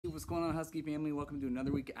what's going on, Husky family? Welcome to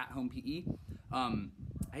another week at home PE.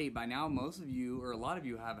 Hey, by now most of you, or a lot of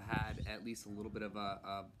you, have had at least a little bit of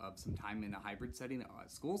some time in a hybrid setting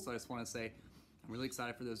at school. So I just want to say I'm really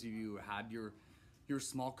excited for those of you who had your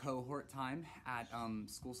small cohort time at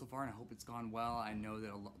school so far, and I hope it's gone well. I know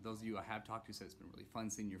that those of you I have talked to said it's been really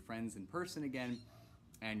fun seeing your friends in person again,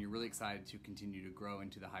 and you're really excited to continue to grow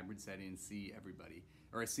into the hybrid setting and see everybody,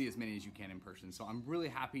 or see as many as you can in person. So I'm really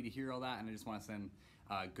happy to hear all that, and I just want to send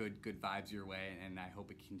good vibes your way, and I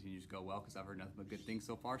hope it continues to go well because I've heard nothing but good things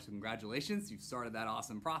so far. So congratulations, you've started that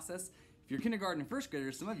awesome process. If you're kindergarten and first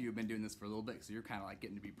graders, some of you have been doing this for a little bit, so you're kind of like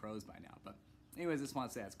getting to be pros by now. But anyways, I just want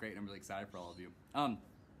to say that's great, and I'm really excited for all of you.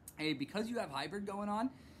 Hey, because you have hybrid going on,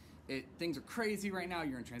 things are crazy right now.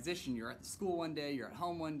 You're in transition. You're at the school one day, you're at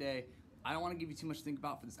home one day. I don't want to give you too much to think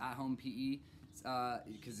about for this at-home PE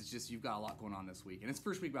because it's just you've got a lot going on this week. And it's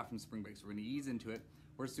first week back from spring break, so we're going to ease into it.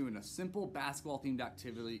 We're just doing a simple basketball-themed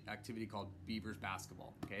activity called Beavers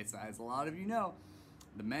basketball. Okay, so as a lot of you know,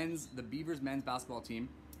 the Beavers men's basketball team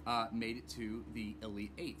made it to the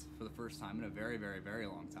Elite Eight for the first time in a very, very, very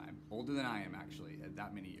long time. Older than I am, actually, at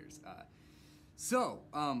that many years. So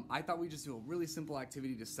I thought we'd just do a really simple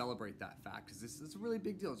activity to celebrate that fact, because this is a really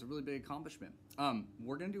big deal. It's a really big accomplishment.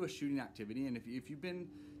 We're going to do a shooting activity, and if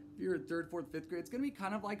you're in third, fourth, fifth grade, it's going to be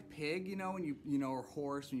kind of like pig, when or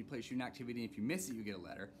horse when you play shooting activity. If you miss it, you get a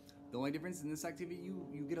letter. The only difference in this activity,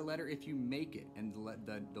 you get a letter if you make it, and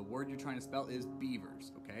the word you're trying to spell is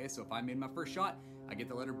beavers. Okay, so if I made my first shot, I get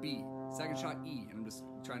the letter B. Second shot, E, and I'm just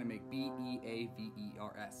trying to make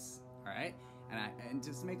B-E-A-V-E-R-S. All right. And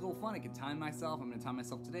just to make it a little fun, I can time myself. I'm going to time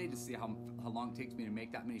myself today to see how long it takes me to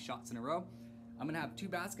make that many shots in a row. I'm going to have two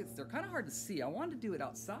baskets. They're kind of hard to see. I wanted to do it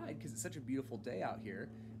outside because it's such a beautiful day out here,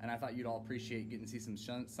 and I thought you'd all appreciate getting to see some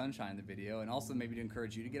sunshine in the video, and also maybe to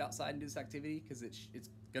encourage you to get outside and do this activity because it's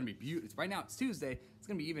going to be beautiful. Right now it's Tuesday. It's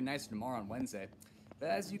going to be even nicer tomorrow on Wednesday. But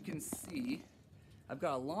as you can see, I've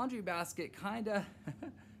got a laundry basket kind of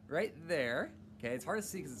right there. Okay, it's hard to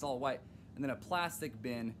see because it's all white, and then a plastic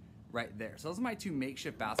bin right there. So those are my two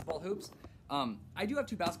makeshift basketball hoops. I do have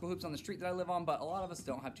two basketball hoops on the street that I live on, but a lot of us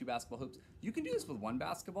don't have two basketball hoops. You can do this with one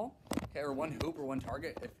basketball, okay, or one hoop or one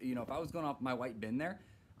target. If I was going off my white bin there,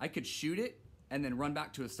 I could shoot it and then run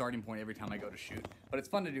back to a starting point every time I go to shoot. But it's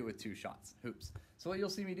fun to do with two hoops. So what you'll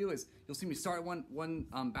see me do is you'll see me start at one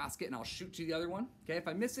basket and I'll shoot to the other one. Okay, if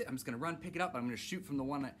I miss it, I'm just gonna run, pick it up. I'm gonna shoot from the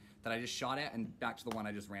one that I just shot at and back to the one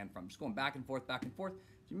I just ran from. Just going back and forth, back and forth.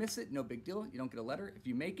 If you miss it, no big deal. You don't get a letter. If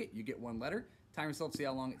you make it, you get one letter. Time yourself, see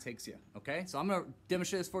how long it takes you. Okay, so I'm gonna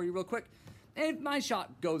demonstrate this for you real quick. And if my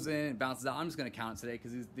shot goes in and bounces out, I'm just gonna count it today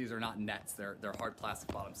because these are not nets. They're hard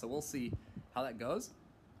plastic bottoms. So we'll see how that goes.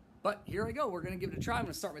 But here I go. We're gonna give it a try. I'm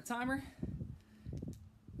gonna start my timer.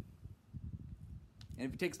 And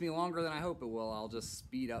if it takes me longer than I hope it will, I'll just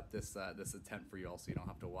speed up this attempt for you all so you don't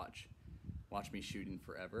have to watch me shooting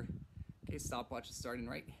forever. Okay, stopwatch is starting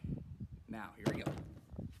right now. Here we go.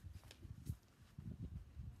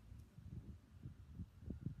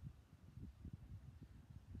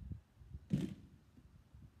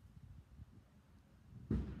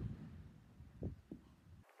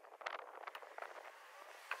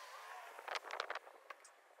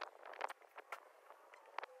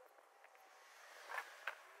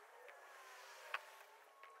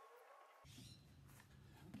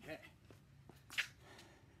 Okay.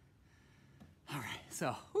 All right,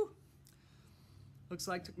 so looks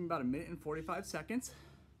like it took me about 1 minute and 45 seconds.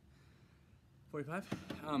 45.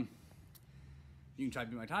 You can try to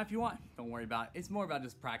beat my time if you want. Don't worry about it. It's more about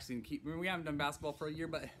just practicing. We haven't done basketball for a year,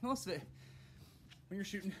 but most of it, when you're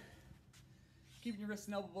shooting, keeping your wrist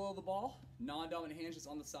and elbow below the ball, non-dominant hands just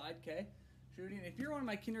on the side, okay? Shooting. If you're one of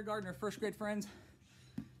my kindergarten or first grade friends,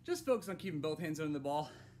 just focus on keeping both hands under the ball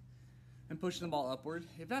and pushing the ball upward.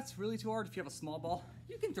 If that's really too hard, if you have a small ball,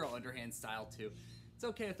 you can throw underhand style too. It's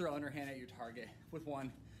okay to throw underhand at your target with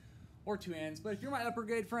one or two hands, but if you're my upper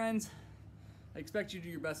grade friends, I expect you to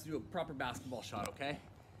do your best to do a proper basketball shot, okay?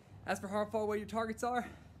 As for how far away your targets are,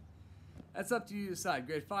 that's up to you to decide.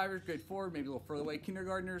 Grade 5ers, grade 4, maybe a little further away.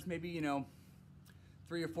 Kindergartners, maybe,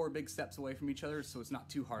 3 or 4 big steps away from each other, so it's not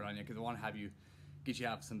too hard on you because I want to get you to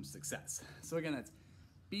have some success. So again, that's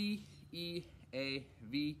B-E-A-V-E-R-S.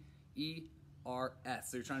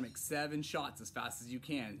 So you're trying to make 7 shots as fast as you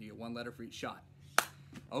can. You get 1 letter for each shot.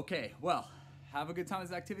 Okay, well, have a good time with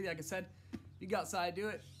this activity. Like I said, if you go outside, do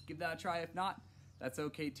it. Give that a try. If not, that's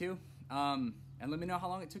okay too. And let me know how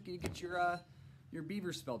long it took you to get your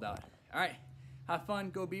beavers spelled out. All right, have fun.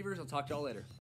 Go Beavers. I'll talk to y'all later.